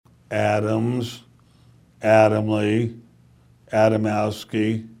Adams, Adamley,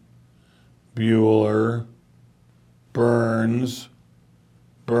 Adamowski, Bueller, Burns,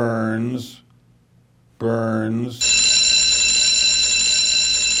 Burns, Burns.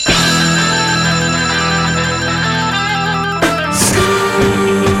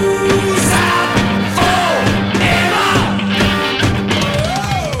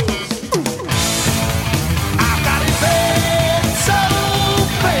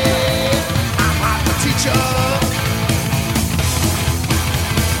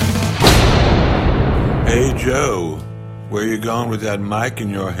 Hey, Joe, where you going with that mic in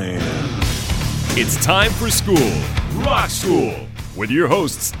your hand? It's time for school, Rock School, with your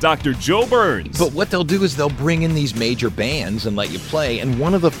hosts, Dr. Joe Burns. But what they'll do is they'll bring in these major bands and let you play, and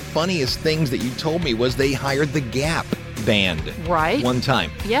one of the funniest things that you told me was they hired the Gap band. Right. One time.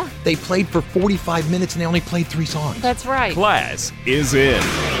 Yeah. They played for 45 minutes and they only played 3 songs. That's right. Class is in.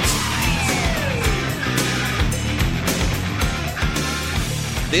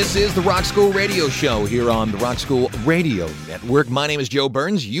 This is the Rock School Radio Show here on the Rock School Radio Network. My name is Joe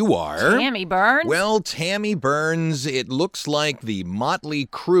Burns. You are? Tammy Burns. Well, Tammy Burns, it looks like the Motley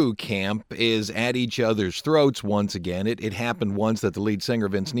Crue camp is at each other's throats once again. It happened once that the lead singer,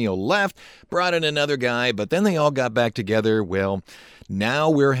 Vince Neil, left, brought in another guy, but then they all got back together. Well, now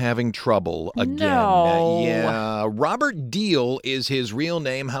we're having trouble again. No. Yeah. Robert Deal is his real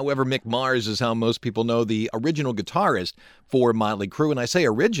name. However, Mick Mars is how most people know the original guitarist for Motley Crue. And I say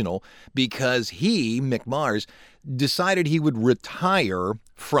original because he, Mick Mars, decided he would retire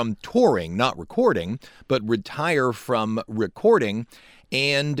from touring, not recording, but retire from recording.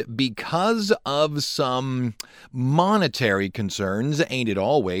 And because of some monetary concerns, ain't it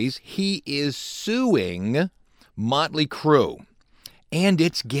always, he is suing Motley Crue. And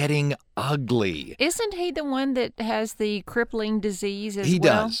it's getting ugly. Isn't he the one that has the crippling disease as well? He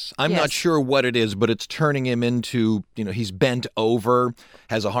does. I'm not sure what it is, but it's turning him into, he's bent over,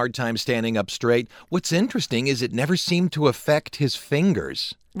 has a hard time standing up straight. What's interesting is it never seemed to affect his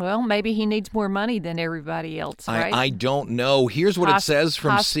fingers. Well, maybe he needs more money than everybody else, right? I don't know. Here's what it says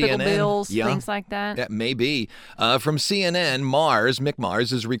from hospital CNN. Bills, things like that. That may be. From CNN, Mick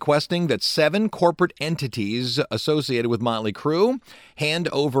Mars, is requesting that 7 corporate entities associated with Motley Crue hand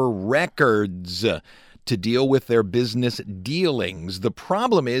over records to deal with their business dealings. The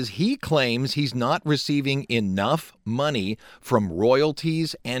problem is he claims he's not receiving enough money from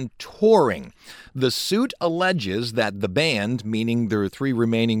royalties and touring. The suit alleges that the band, meaning there are 3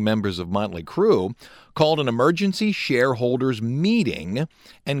 remaining members of Motley Crue, called an emergency shareholders meeting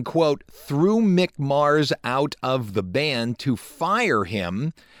and, quote, threw Mick Mars out of the band to fire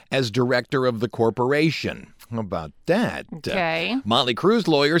him as director of the corporation. How about that? Okay. Motley Crue's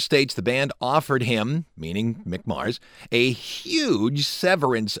lawyer states the band offered him, meaning Mick Mars, a huge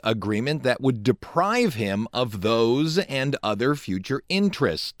severance agreement that would deprive him of those and other future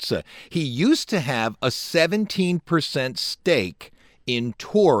interests. He used to have a 17% stake in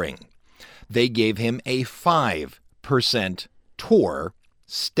touring. They gave him a 5% tour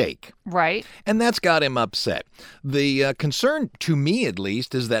stake. Right. And that's got him upset. The concern, to me at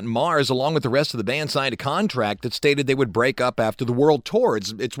least, is that Mars, along with the rest of the band, signed a contract that stated they would break up after the world tour.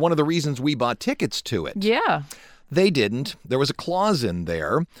 It's one of the reasons we bought tickets to it. Yeah. They didn't. There was a clause in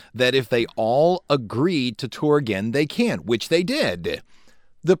there that if they all agreed to tour again, they can, which they did.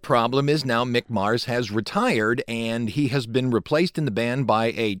 The problem is now Mick Mars has retired, and he has been replaced in the band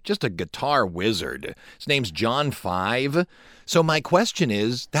by just a guitar wizard. His name's John Five. So my question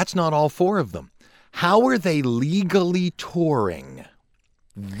is, that's not all 4 of them. How are they legally touring?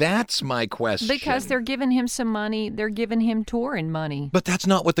 That's my question. Because they're giving him some money. They're giving him touring money. But that's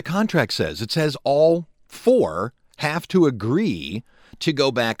not what the contract says. It says all 4 have to agree to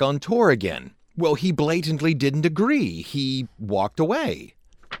go back on tour again. Well, he blatantly didn't agree. He walked away.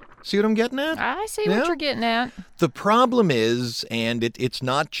 See what I'm getting at? I see what you're getting at. The problem is, and it's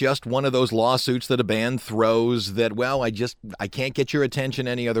not just one of those lawsuits that a band throws that, well, I can't get your attention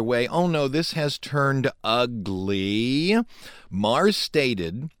any other way. Oh, no, this has turned ugly. Mars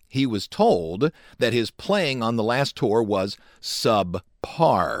stated he was told that his playing on the last tour was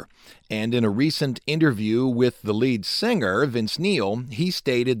subpar. And in a recent interview with the lead singer, Vince Neil, he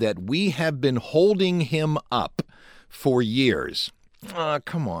stated that we have been holding him up for years.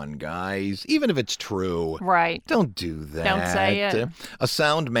 Come on, guys. Even if it's true. Right. Don't do that. Don't say it. A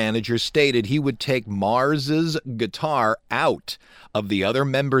sound manager stated he would take Mars's guitar out of the other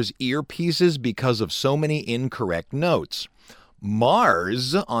members' earpieces because of so many incorrect notes.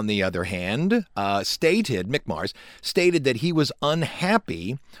 Mars, on the other hand, Mick Mars, stated that he was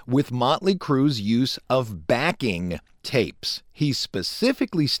unhappy with Motley Crue's use of backing tapes. He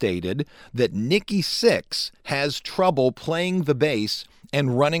specifically stated that Nikki Sixx has trouble playing the bass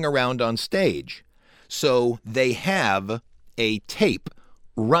and running around on stage. So they have a tape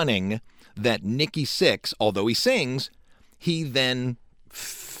running that Nikki Sixx, although he sings, he then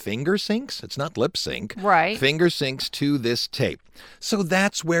finger syncs. It's not lip sync. Right. Finger syncs to this tape. So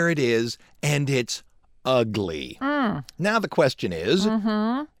that's where it is, and it's ugly. Now the question is,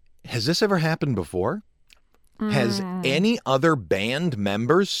 has this ever happened before? Has any other band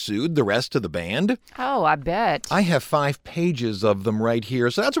member sued the rest of the band? Oh, I bet. I have 5 pages of them right here.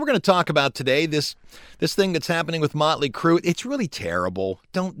 So that's what we're going to talk about today. This thing that's happening with Motley Crue. It's really terrible.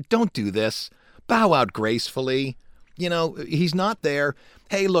 Don't do this. Bow out gracefully. You know, he's not there.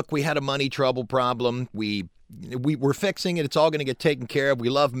 Hey, look, we had a money trouble problem. We're fixing it. It's all going to get taken care of. We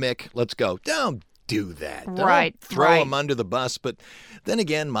love Mick. Let's go. Don't do that. Right. Don't throw him under the bus. But then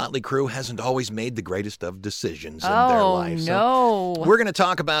again, Motley Crue hasn't always made the greatest of decisions in their life. Oh, no. We're going to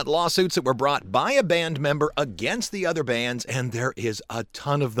talk about lawsuits that were brought by a band member against the other bands, and there is a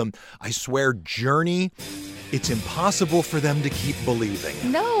ton of them. I swear, Journey, it's impossible for them to keep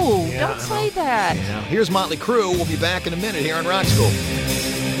believing. No, don't say that. Now, here's Motley Crue. We'll be back in a minute here on Rock School.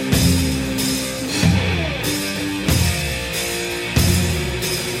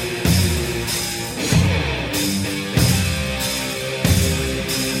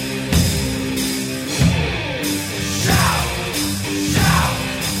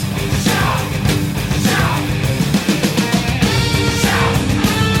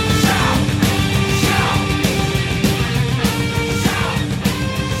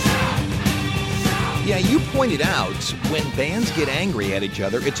 You pointed out when bands get angry at each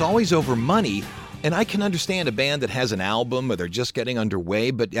other, it's always over money. And I can understand a band that has an album or they're just getting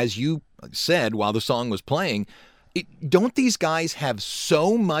underway. But as you said while the song was playing, don't these guys have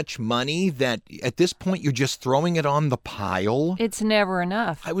so much money that at this point you're just throwing it on the pile? It's never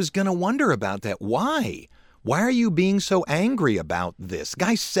enough. I was going to wonder about that. Why? Why are you being so angry about this?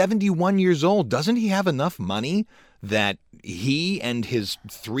 Guy's 71 years old. Doesn't he have enough money that he and his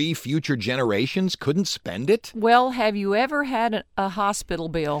 3 future generations couldn't spend it? Well, have you ever had a hospital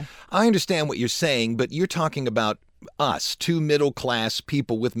bill? I understand what you're saying, but you're talking about us, 2 middle-class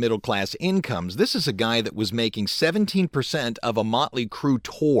people with middle-class incomes. This is a guy that was making 17% of a Motley Crue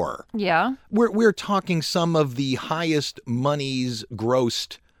tour. Yeah. We're talking some of the highest monies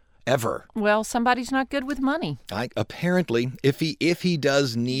grossed ever. Well, somebody's not good with money. Apparently, if he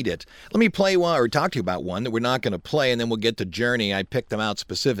does need it. Let me play one or talk to you about one that we're not going to play, and then we'll get to Journey. I picked them out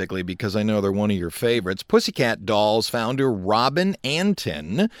specifically because I know they're one of your favorites. Pussycat Dolls founder Robin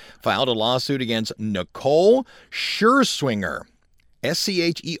Antin filed a lawsuit against Nicole Scherzinger,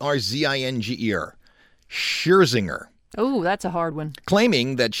 Scherzinger, Scherzinger. Oh, that's a hard one.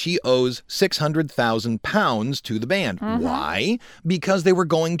 Claiming that she owes £600,000 to the band. Why? Because they were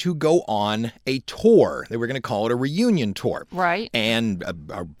going to go on a tour. They were going to call it a reunion tour. Right. And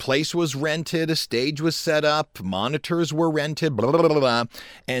a place was rented, a stage was set up, monitors were rented, blah, blah, blah, blah.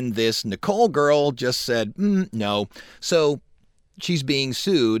 And this Nicole girl just said, no. So she's being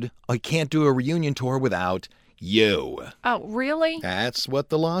sued. I can't do a reunion tour without you. Oh, really? That's what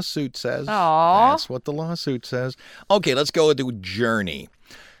the lawsuit says. Aw. That's what the lawsuit says. Okay, let's go to Journey.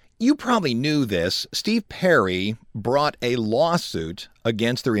 You probably knew this. Steve Perry brought a lawsuit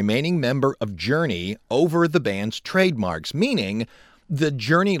against the remaining member of Journey over the band's trademarks, meaning the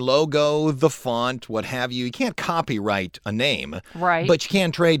Journey logo, the font, what have you. You can't copyright a name, right? But you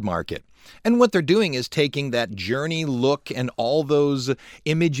can trademark it. And what they're doing is taking that Journey look and all those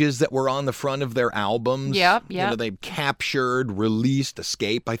images that were on the front of their albums. Yep. You know, they've captured, released,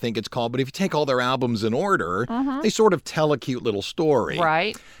 Escape, I think it's called. But if you take all their albums in order, they sort of tell a cute little story.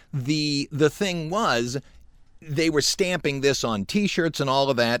 Right. The thing was, they were stamping this on T-shirts and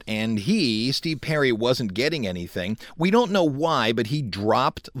all of that, and Steve Perry, wasn't getting anything. We don't know why, but he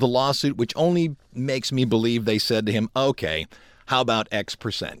dropped the lawsuit, which only makes me believe they said to him, okay, how about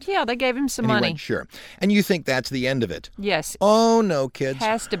X%? Yeah, they gave him some and money. He went, sure. And you think that's the end of it? Yes. Oh, no, kids.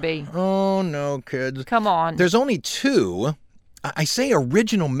 Has to be. Oh, no, kids. Come on. There's only 2, I say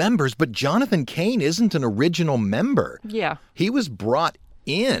original members, but Jonathan Cain isn't an original member. Yeah. He was brought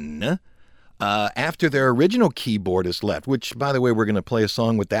in after their original keyboardist left, which, by the way, we're going to play a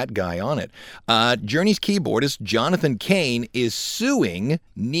song with that guy on it. Journey's keyboardist, Jonathan Cain, is suing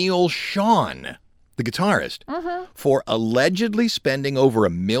Neil Schon, the guitarist, for allegedly spending over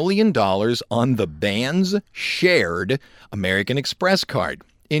 $1 million on the band's shared American Express card.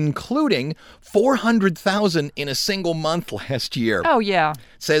 including $400,000 in a single month last year. Oh, yeah.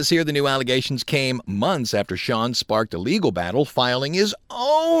 Says here the new allegations came months after Sean sparked a legal battle, filing his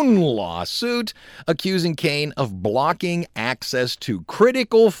own lawsuit accusing Kane of blocking access to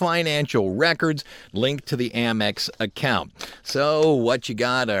critical financial records linked to the Amex account. So what you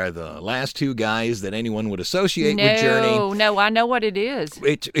got are the last two guys that anyone would associate with Journey. No, I know what it is.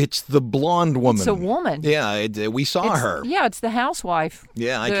 It's the blonde woman. It's a woman. Yeah, we saw her. Yeah, it's the housewife.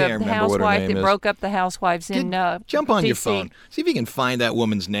 Yeah, I can't remember what her name is. The housewife that broke up the housewives in Jump on your DC. phone. See if you can find that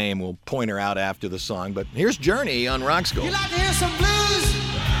woman's name. We'll point her out after the song. But here's Journey on Rock School. You like to hear some blues?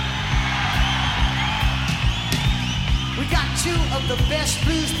 We got two of the best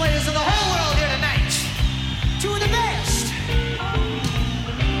blues players in the whole world here tonight. Two of the best.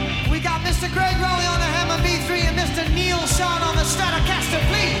 We got Mr. Greg Rowley on the Hammond B3 and Mr. Neil Sean on the Stratocaster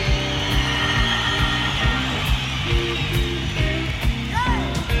Flea.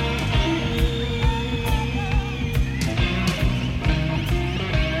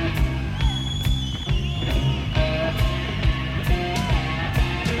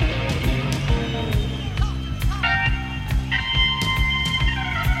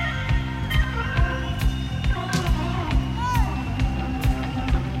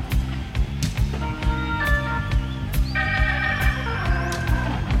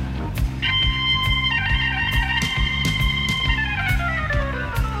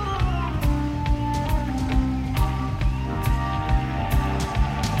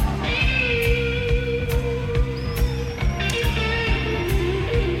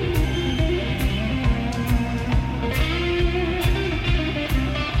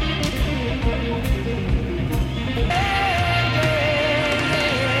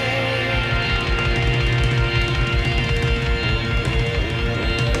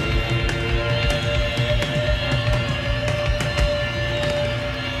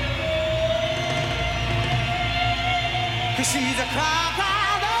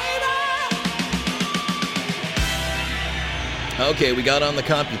 Okay, we got on the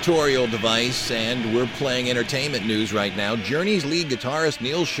computatorial device, and we're playing entertainment news right now. Journey's lead guitarist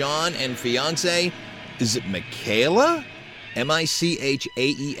Neil Sean and fiancée, is it Michaela?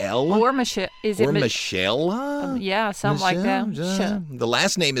 Michael? Or Michelle. Michelle? Yeah, something like that. The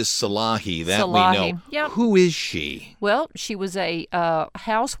last name is Salahi, that Salahi. we know. Yep. Who is she? Well, she was a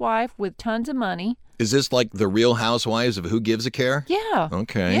housewife with tons of money. Is this like the Real Housewives of Who Gives a Care? Yeah.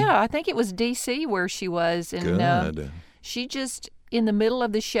 Okay. Yeah, I think it was D.C. where she was. And, Good. she just, in the middle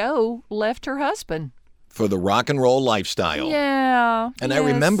of the show, left her husband. For the rock and roll lifestyle. Yeah. And yes. I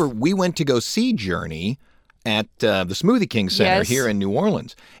remember we went to go see Journey at the Smoothie King Center Yes. here in New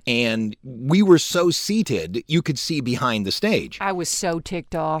Orleans. And we were so seated, you could see behind the stage. I was so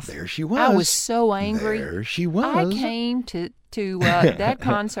ticked off. There she was. I was so angry. There she was. I came to that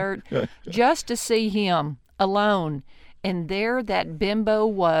concert just to see him alone. And there that bimbo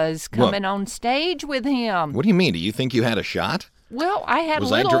was coming on stage with him. What do you mean? Do you think you had a shot? Well, I had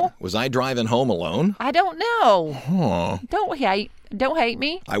Was a little. was I driving home alone? I don't know. Huh. Don't hate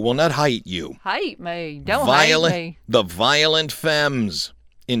me. I will not hate you. Hate me. Don't hate me. The Violent Femmes.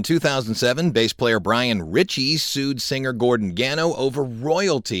 In 2007, bass player Brian Ritchie sued singer Gordon Gano over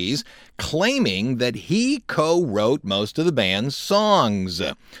royalties, claiming that he co-wrote most of the band's songs.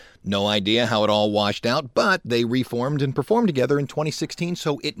 No idea how it all washed out, but they reformed and performed together in 2016,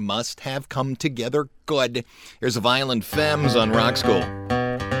 so it must have come together good. Here's the Violent Femmes on Rock School.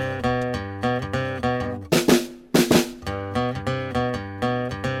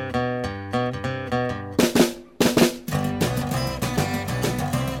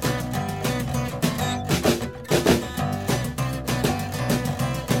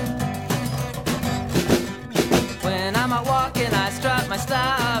 When I'm out walking, I strut my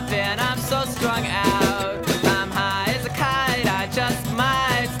stuff, and I'm so strung out. I'm high as a kite, I just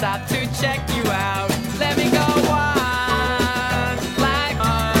might stop to check you out. Let me go one, like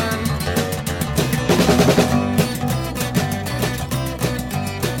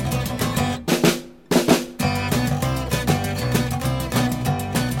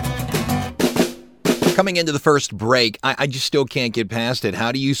Coming into the first break, I just still can't get past it.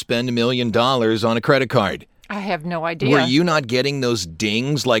 How do you spend $1 million on a credit card? I have no idea. Were you not getting those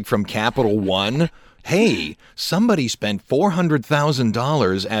dings like from Capital One? Hey, somebody spent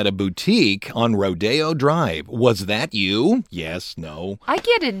 $400,000 at a boutique on Rodeo Drive. Was that you? Yes, no. I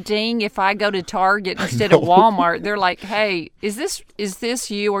get a ding if I go to Target instead of Walmart. They're like, "Hey, is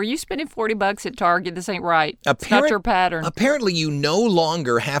this you? Are you spending $40 at Target? This ain't right. It's not your pattern." Apparently, you no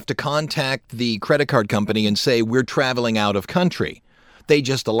longer have to contact the credit card company and say, we're traveling out of country. They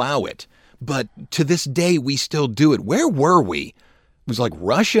just allow it. But to this day, we still do it. Where were we was like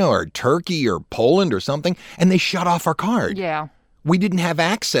Russia or Turkey or Poland or something, and they shut off our card. Yeah. We didn't have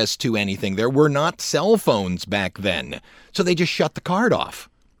access to anything. There were not cell phones back then. So they just shut the card off.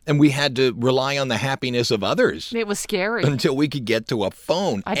 And we had to rely on the happiness of others. It was scary. Until we could get to a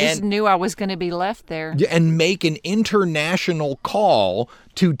phone. I just knew I was going to be left there. And make an international call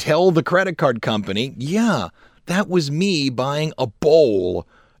to tell the credit card company, yeah, that was me buying a bowl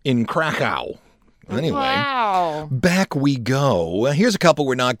in Krakow. Anyway, Wow. back we go. Here's a couple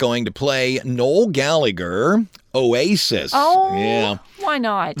we're not going to play. Noel Gallagher, Oasis. Oh, Yeah. why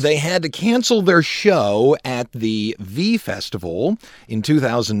not? They had to cancel their show at the V Festival in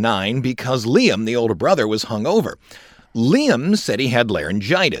 2009 because Liam, the older brother, was hungover. Liam said he had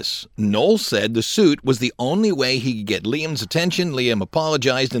laryngitis. Noel said the suit was the only way he could get Liam's attention. Liam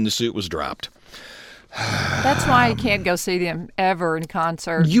apologized and the suit was dropped. That's why I can't go see them ever in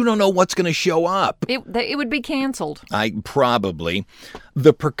concert. You don't know what's going to show up. It would be canceled. Probably.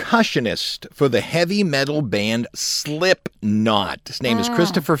 The percussionist for the heavy metal band Slipknot. His name is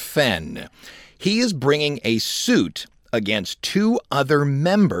Christopher Fenn. He is bringing a suit against 2 other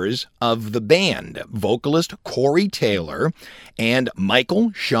members of the band, vocalist Corey Taylor and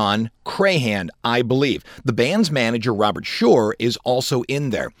Michael Sean Crahan, I believe. The band's manager, Robert Shore, is also in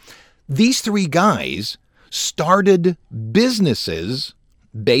there. These 3 guys started businesses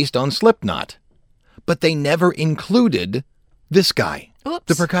based on Slipknot, but they never included this guy, Oops.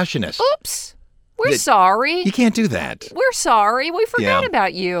 the percussionist. Oops. We're sorry. You can't do that. We're sorry. We forgot Yeah.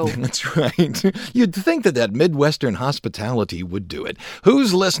 about you. That's right. You'd think that Midwestern hospitality would do it.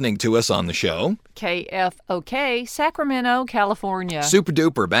 Who's listening to us on the show? KFOK, Sacramento, California. Super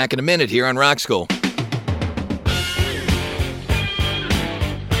duper. Back in a minute here on Rock School.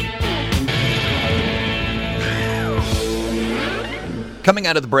 Coming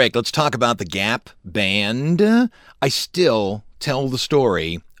out of the break, let's talk about the Gap Band. I still tell the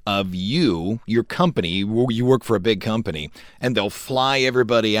story of your company, you work for a big company, and they'll fly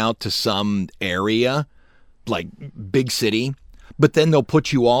everybody out to some area, like big city, but then they'll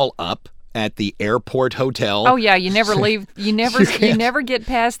put you all up at the airport hotel. Oh yeah, you never leave. You never get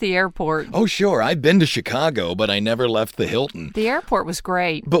past the airport. Oh sure, I've been to Chicago, but I never left the Hilton. The airport was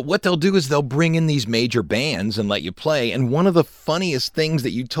great. But what they'll do is they'll bring in these major bands and let you play. And one of the funniest things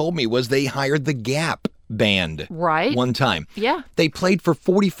that you told me was they hired the Gap Band. Right. One time. Yeah. They played for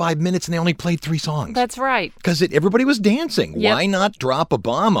 45 minutes and they only played 3 songs. That's right. Because everybody was dancing. Yep. Why not drop a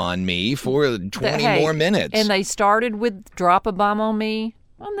bomb on me for 20 more minutes? And they started with Drop a Bomb on Me,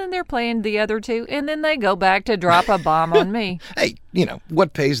 and then they're playing the other 2, and then they go back to Drop a Bomb on Me. Hey,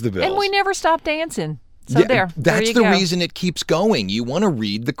 what pays the bills? And we never stopped dancing. So there That's you the go. reason it keeps going. You want to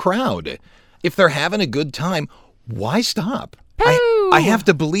read the crowd. If they're having a good time, why stop? I have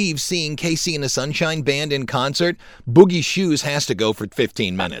to believe seeing Casey and the Sunshine Band in concert, Boogie Shoes has to go for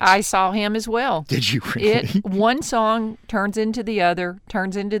 15 minutes. I saw him as well. Did you really? One song turns into the other,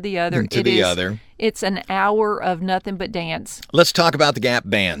 Into the other. It's an hour of nothing but dance. Let's talk about the Gap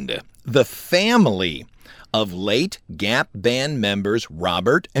Band. The family of late Gap Band members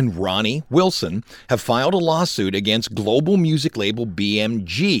Robert and Ronnie Wilson have filed a lawsuit against global music label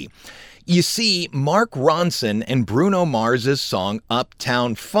BMG. You see, Mark Ronson and Bruno Mars's song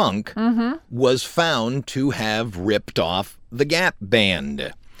Uptown Funk was found to have ripped off the Gap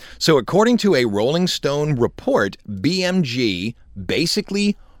Band. So according to a Rolling Stone report, BMG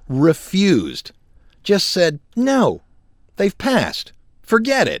basically refused. Just said, no, they've passed.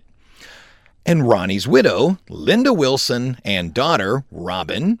 Forget it. And Ronnie's widow, Linda Wilson, and daughter,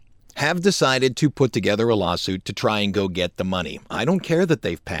 Robin, have decided to put together a lawsuit to try and go get the money. I don't care that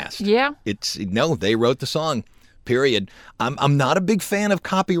they've passed. Yeah. No, they wrote the song. Period. I'm not a big fan of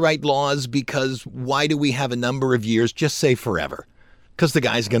copyright laws because why do we have a number of years? Just say forever. Because the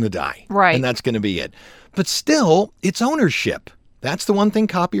guy's going to die. Right. And that's going to be it. But still, it's ownership. That's the one thing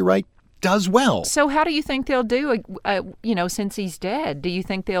copyright does well. So how do you think they'll do, since he's dead? Do you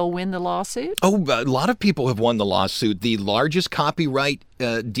think they'll win the lawsuit? Oh, a lot of people have won the lawsuit. The largest copyright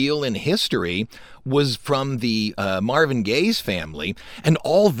deal in history was from the Marvin Gaye's family, and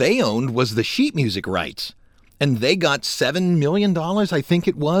all they owned was the sheet music rights. And they got $7 million, I think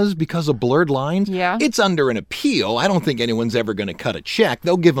it was, because of blurred lines. Yeah. It's under an appeal. I don't think anyone's ever going to cut a check.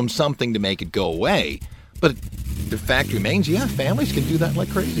 They'll give them something to make it go away. But the fact remains, families can do that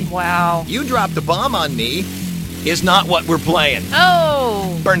like crazy. Wow. You dropped a bomb on me is not what we're playing.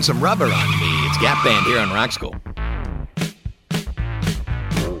 Oh. Burn some rubber on me. It's Gap Band here on Rock School.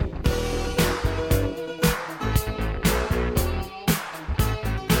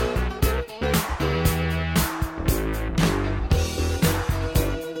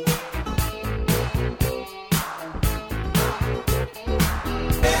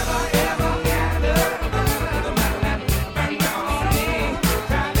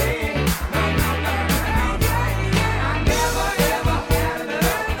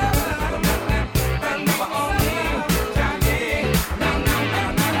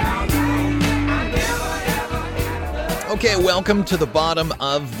 Okay, welcome to the bottom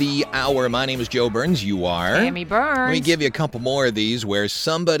of the hour. My name is Joe Burns. You are? Tammy Burns. Let me give you a couple more of these where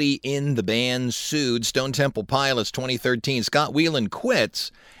somebody in the band sued Stone Temple Pilots 2013. Scott Weiland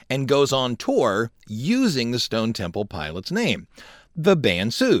quits and goes on tour using the Stone Temple Pilots name. The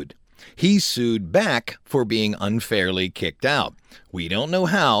band sued. He sued back for being unfairly kicked out. We don't know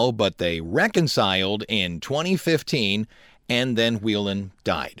how, but they reconciled in 2015, and then Weiland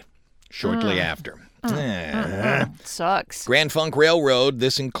died shortly after. Sucks. Grand Funk Railroad,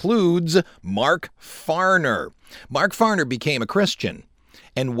 this includes Mark Farner. Mark Farner became a Christian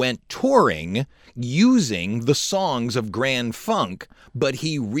and went touring using the songs of Grand Funk, but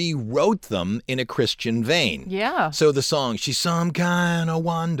he rewrote them in a Christian vein. Yeah. So the song, she's some kind of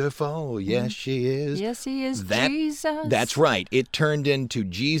wonderful, yes she is. Yes, he is Jesus. That's right. It turned into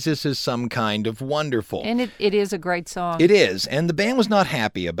Jesus is some kind of wonderful. And it is a great song. It is, and the band was not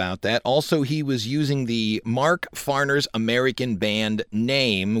happy about that. Also, he was using the Mark Farner's American Band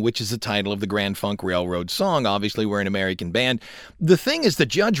name, which is the title of the Grand Funk Railroad song. Obviously, we're an American band. The thing is, the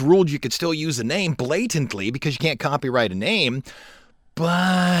judge ruled you could still use the name blatantly because you can't copyright a name,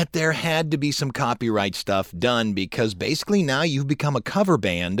 but there had to be some copyright stuff done because basically now you've become a cover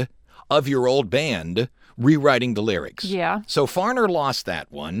band of your old band rewriting the lyrics. Yeah. So Farner lost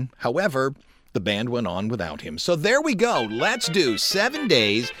that one. However, the band went on without him. So there we go. Let's do 7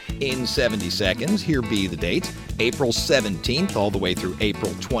 days in 70 seconds. Here be the dates. April 17th all the way through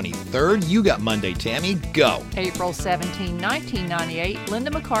April 23rd. You got Monday, Tammy. Go. April 17, 1998,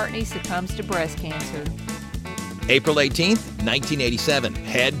 Linda McCartney succumbs to breast cancer. April 18th, 1987,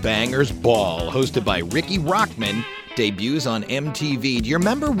 Headbangers Ball, hosted by Ricky Rockman, debuts on MTV. Do you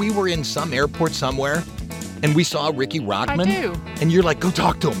remember we were in some airport somewhere and we saw Ricky Rockman? I do. And you're like, go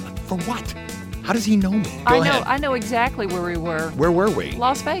talk to him. For what? How does he know me? Go ahead. I know exactly where we were. Where were we?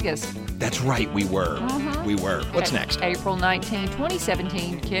 Las Vegas. That's right, we were. We were. What's next? April 19,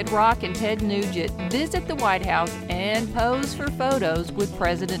 2017, Kid Rock and Ted Nugent visit the White House and pose for photos with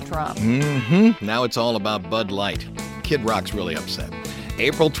President Trump. Now it's all about Bud Light. Kid Rock's really upset.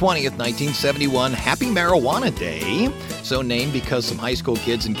 April 20th, 1971, Happy Marijuana Day. So named because some high school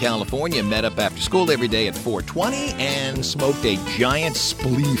kids in California met up after school every day at 4:20 and smoked a giant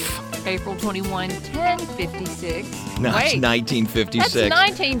spleef. April 21, 1056. No, it's 1956. That's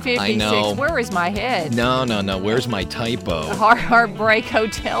 1956. I know. Where is my head? No. Where's my typo? Heartbreak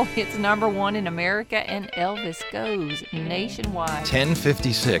Hotel hits #1 in America, and Elvis goes nationwide.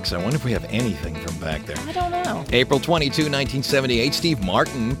 1056. I wonder if we have anything from back there. I don't know. April 22, 1978, Steve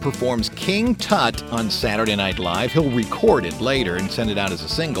Martin performs King Tut on Saturday Night Live. He'll record it later and send it out as a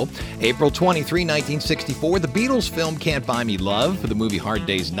single. April 23, 1964, the Beatles film Can't Buy Me Love for the movie Hard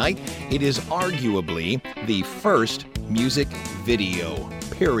Day's Night. It is arguably the first music video,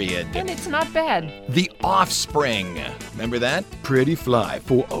 period. And it's not bad. The Offspring. Remember that? Pretty fly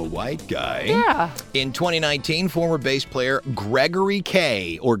for a white guy. Yeah. In 2019, former bass player Gregory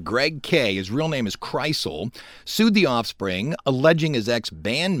K, or Greg K, his real name is Kreisel, sued The Offspring, alleging his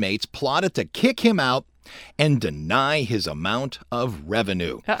ex-bandmates plotted to kick him out and deny his amount of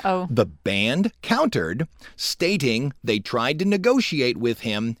revenue. Uh-oh. The band countered, stating they tried to negotiate with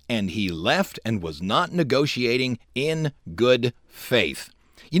him and he left and was not negotiating in good faith.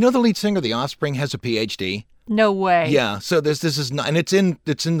 You know the lead singer of The Offspring has a PhD? No way. Yeah, so this is not, and it's in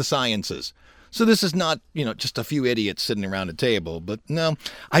the sciences. So this is not, just a few idiots sitting around a table. But no,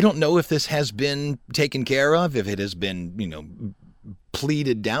 I don't know if this has been taken care of, if it has been,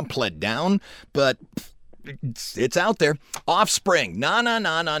 pled down, but it's out there. Offspring.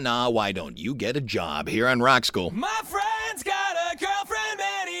 Nah. Why don't you get a job here on Rock School? My friend's got a girlfriend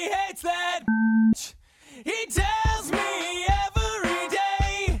and he hates that. He tells me every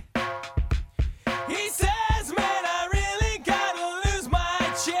day. He says, man, I really gotta lose my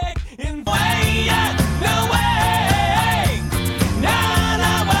chick. In way, no way.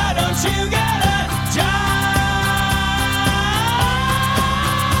 Nah, why don't you get a job?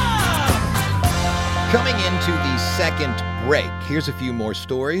 Coming into the second break, here's a few more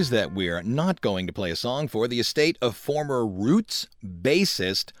stories that we're not going to play a song for. The estate of former Roots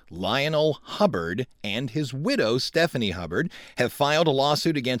bassist Lionel Hubbard and his widow, Stephanie Hubbard, have filed a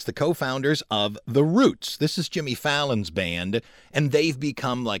lawsuit against the co-founders of The Roots. This is Jimmy Fallon's band, and they've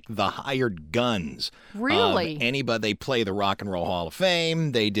become like the hired guns. Really? Anybody, they play the Rock and Roll Hall of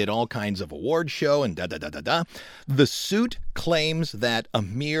Fame. They did all kinds of award show and da-da-da-da-da. The suit claims that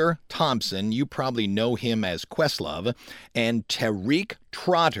Amir Thompson, you probably know him as Questlove, and Tariq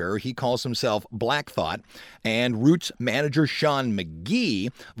Trotter, he calls himself Black Thought, and Roots manager Sean McGee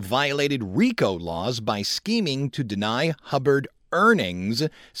violated RICO laws by scheming to deny Hubbard earnings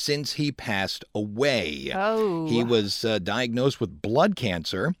since he passed away. Oh. He was diagnosed with blood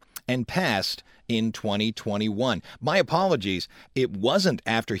cancer and passed in 2021. My apologies. It wasn't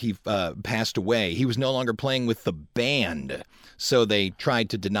after he passed away. He was no longer playing with the band, so they tried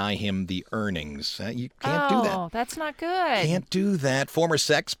to deny him the earnings. You can't do that. Oh, that's not good. Can't do that. Former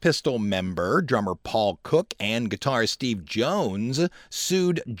Sex Pistol member, drummer Paul Cook, and guitarist Steve Jones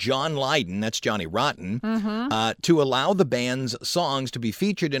sued John Lydon, that's Johnny Rotten, to allow the band's songs to be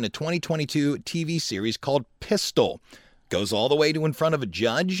featured in a 2022 TV series called Pistol. Goes all the way to in front of a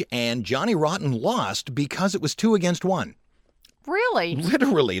judge, and Johnny Rotten lost because it was 2 against 1. Really?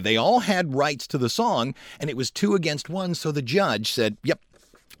 Literally, they all had rights to the song, and it was 2 against 1, so the judge said, yep,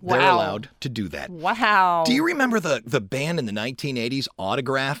 they're Wow. allowed to do that. Wow. Do you remember the band in the 1980s,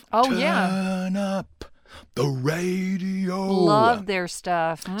 Autograph? Oh, yeah. Turn up the radio. Love their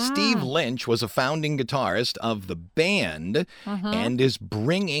stuff. Steve Lynch was a founding guitarist of the band and is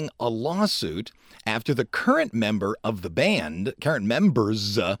bringing a lawsuit after the current members of the band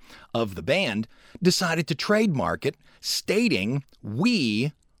decided to trademark it, stating,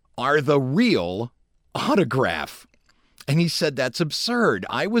 "We are the real Autograph." And he said, that's absurd.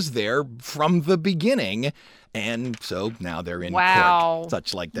 I was there from the beginning. And so now they're in Wow. court,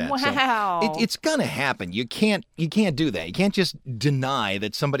 such like that. Wow. So it's going to happen. You can't do that. You can't just deny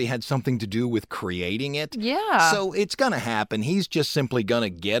that somebody had something to do with creating it. Yeah. So it's going to happen. He's just simply going to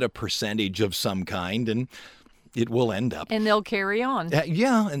get a percentage of some kind, and it will end up. And they'll carry on.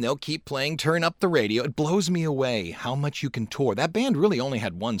 Yeah, and they'll keep playing Turn Up the Radio. It blows me away how much you can tour. That band really only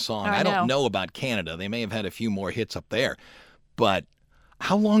had one song. I I don't know. know about Canada. They may have had a few more hits up there. But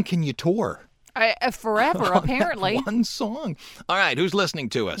how long can you tour? Forever, on that apparently. one song. All right, who's listening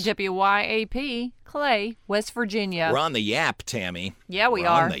to us? WYAP, Clay, West Virginia. We're on the Yap, Tammy. Yeah, we We're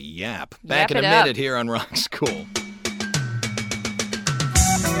are. on the Yap. Back Yap in a it up. minute here on Rock School.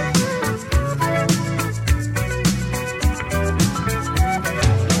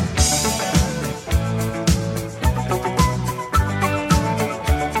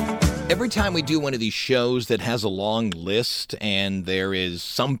 Every time we do one of these shows that has a long list and there is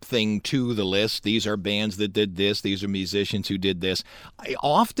something to the list, these are bands that did this, these are musicians who did this, I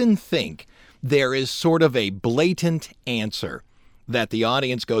often think there is sort of a blatant answer that the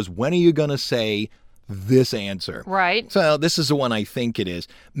audience goes, when are you going to say this answer? Right. So this is the one I think it is.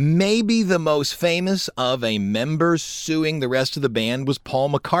 Maybe the most famous of a member suing the rest of the band was Paul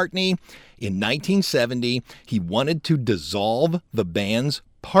McCartney. In 1970, he wanted to dissolve the band's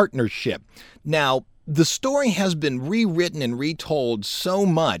partnership. Now, the story has been rewritten and retold so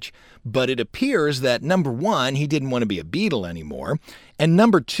much, but it appears that number one, he didn't want to be a Beatle anymore. And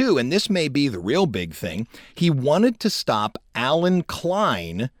number two, and this may be the real big thing, he wanted to stop Alan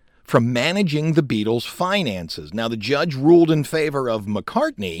Klein from managing the Beatles' finances. Now, the judge ruled in favor of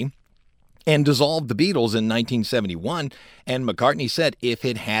McCartney and dissolved the Beatles in 1971, and McCartney said if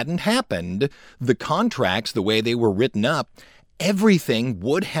it hadn't happened, the contracts, the way they were written up, everything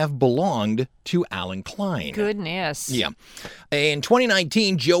would have belonged to Alan Klein. Goodness. Yeah. In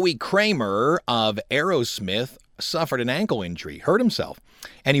 2019, Joey Kramer of Aerosmith suffered an ankle injury, hurt himself,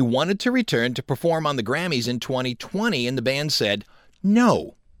 and he wanted to return to perform on the Grammys in 2020, and the band said,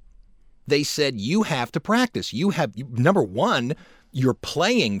 no. They said, you have to practice. Number one, your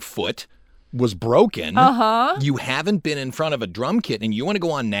playing foot was broken. You haven't been in front of a drum kit, and you want to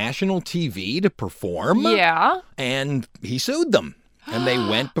go on national TV to perform? Yeah. And he sued them. And they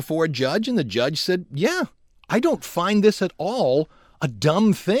went before a judge, and the judge said, yeah, I don't find this at all a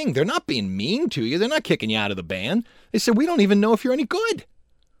dumb thing. They're not being mean to you. They're not kicking you out of the band. They said, we don't even know if you're any good.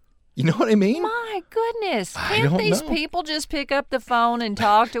 You know what I mean? My goodness. I Can't don't these know. people just pick up the phone and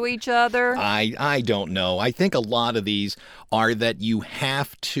talk to each other? I don't know. I think a lot of these are that you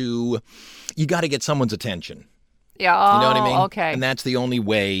got to get someone's attention. Yeah. You know what I mean? Okay. And that's the only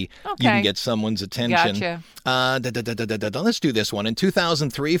way you Okay. can get someone's attention. Gotcha. Let's do this one. In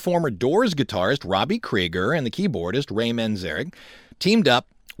 2003, former Doors guitarist Robbie Krieger and the keyboardist Ray Manzarek teamed up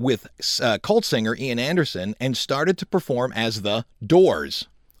with cult singer Ian Anderson and started to perform as the Doors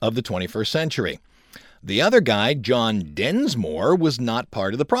of the 21st century. The other guy, John Densmore, was not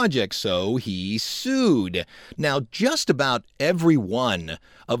part of the project, so he sued. Now, just about every one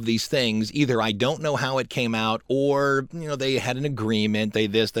of these things, either I don't know how it came out, or, they had an agreement,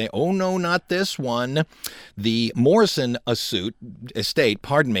 oh no, not this one. The Morrison estate,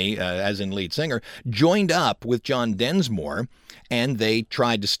 as in lead singer, joined up with John Densmore, and they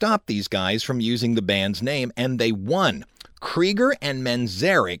tried to stop these guys from using the band's name, and they won. Krieger and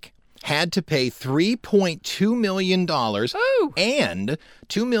Manzarek had to pay $3.2 million and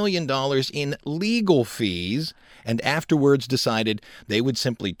 $2 million in legal fees, and afterwards decided they would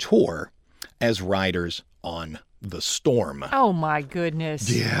simply tour as riders on the storm. Oh, my goodness.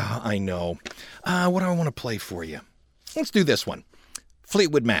 Yeah, I know. What do I want to play for you? Let's do this one.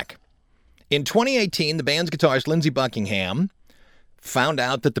 Fleetwood Mac. In 2018, the band's guitarist Lindsey Buckingham found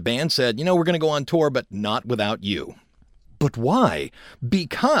out that the band said, we're going to go on tour, but not without you. But why?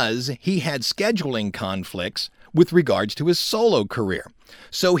 Because he had scheduling conflicts with regards to his solo career.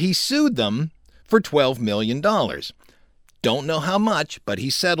 So he sued them for $12 million. Don't know how much, but he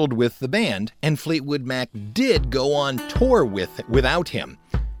settled with the band, and Fleetwood Mac did go on tour without him.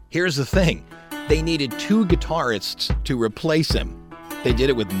 Here's the thing. They needed 2 guitarists to replace him. They did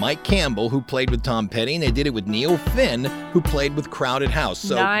it with Mike Campbell, who played with Tom Petty, and they did it with Neil Finn, who played with Crowded House.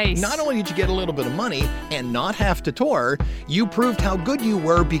 So nice. Not only did you get a little bit of money and not have to tour, you proved how good you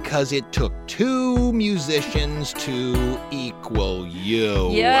were because it took 2 musicians to equal you.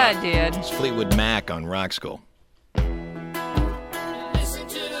 Yeah, it did. It's Fleetwood Mac on Rock School. Listen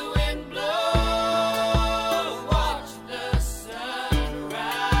to the wind blow, watch the sun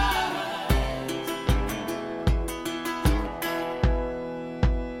rise.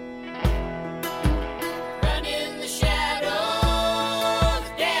 Run in the shadows,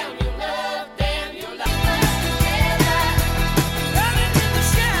 damn your love, damn your life. Running in the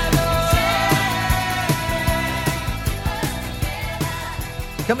shadows.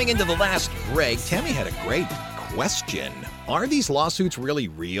 Coming into the last break, Tammy had a great question. Are these lawsuits really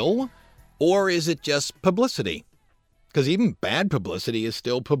real, or is it just publicity? Because even bad publicity is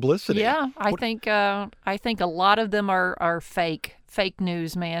still publicity. Yeah, I think a lot of them are fake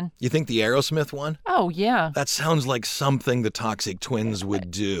news, man. You think the Aerosmith one? Oh, yeah. That sounds like something the Toxic Twins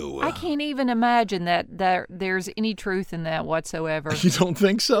would do. I can't even imagine that there's any truth in that whatsoever. You don't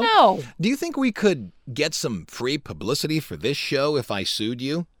think so? No. Do you think we could get some free publicity for this show if I sued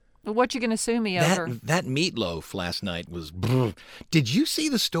you? What you going to sue me over? That meatloaf last night was... Did you see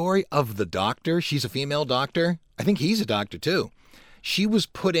the story of the doctor? She's a female doctor. I think he's a doctor, too. She was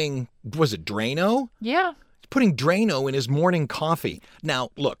putting... Was it Drano? Yeah. Putting Drano in his morning coffee. Now,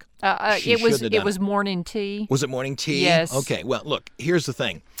 look. It was morning tea. Was it morning tea? Yes. Okay, well, look, here's the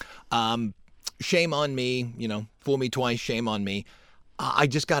thing. Shame on me, fool me twice, shame on me. I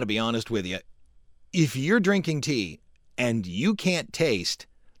just got to be honest with you. If you're drinking tea and you can't taste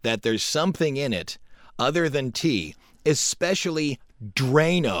that there's something in it other than tea, especially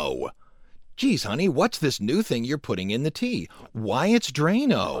Drano. Geez, honey, what's this new thing you're putting in the tea? Why it's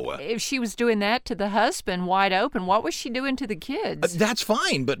Drano? If she was doing that to the husband wide open, what was she doing to the kids? That's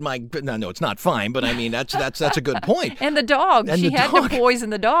fine, but no, it's not fine, but I mean, that's a good point. And the dog. And she the had dog. to poison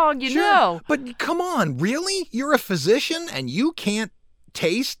the dog, you know. But come on, really? You're a physician and you can't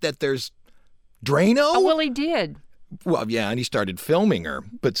taste that there's Drano? Oh, well, he did. Well, yeah, and he started filming her,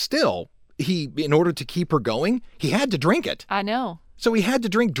 but still, in order to keep her going, he had to drink it. I know. So he had to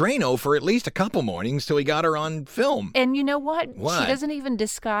drink Drano for at least a couple mornings till he got her on film. And you know what? What? She doesn't even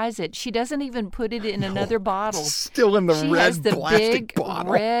disguise it. She doesn't even put it in another bottle. Still in the She red has the plastic big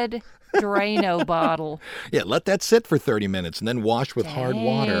bottle. red Drano bottle. Yeah, let that sit for 30 minutes and then wash with hard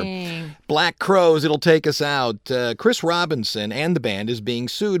water. Dang. Black Crows, it'll take us out. Chris Robinson and the band is being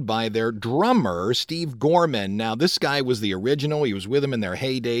sued by their drummer, Steve Gorman. Now, this guy was the original. He was with them in their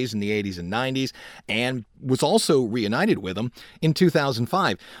heydays in the 80s and 90s and was also reunited with them in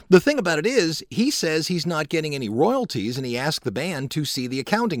 2005. The thing about it is, he says he's not getting any royalties, and he asked the band to see the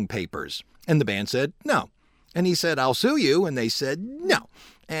accounting papers. And the band said, no. And he said, I'll sue you. And they said, no.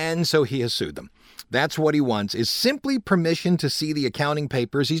 And so he has sued them. That's what he wants, is simply permission to see the accounting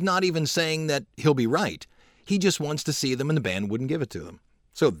papers. He's not even saying that he'll be right. He just wants to see them, and the band wouldn't give it to them.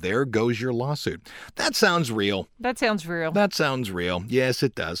 So there goes your lawsuit. That sounds real. That sounds real. That sounds real. Yes,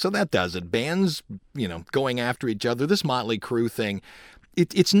 it does. So that does it. Bands, going after each other. This Motley Crue thing,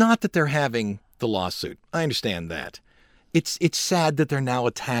 it's not that they're having the lawsuit. I understand that. It's sad that they're now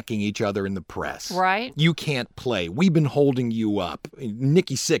attacking each other in the press. Right. You can't play. We've been holding you up.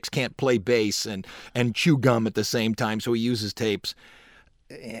 Nikki Sixx can't play bass and chew gum at the same time, so he uses tapes.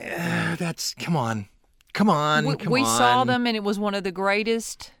 Come on. We saw them, and it was one of the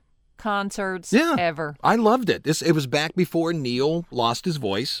greatest concerts ever. I loved it. It was back before Neil lost his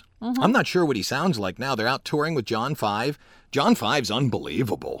voice. Mm-hmm. I'm not sure what he sounds like now. They're out touring with John Five. John Five's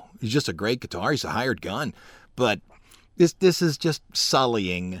unbelievable. He's just a great guitar. He's a hired gun. But this is just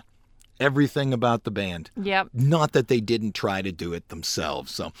sullying everything about the band. Yep. Not that they didn't try to do it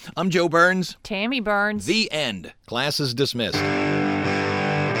themselves. So I'm Joe Burns. Tammy Burns. The end. Class is dismissed.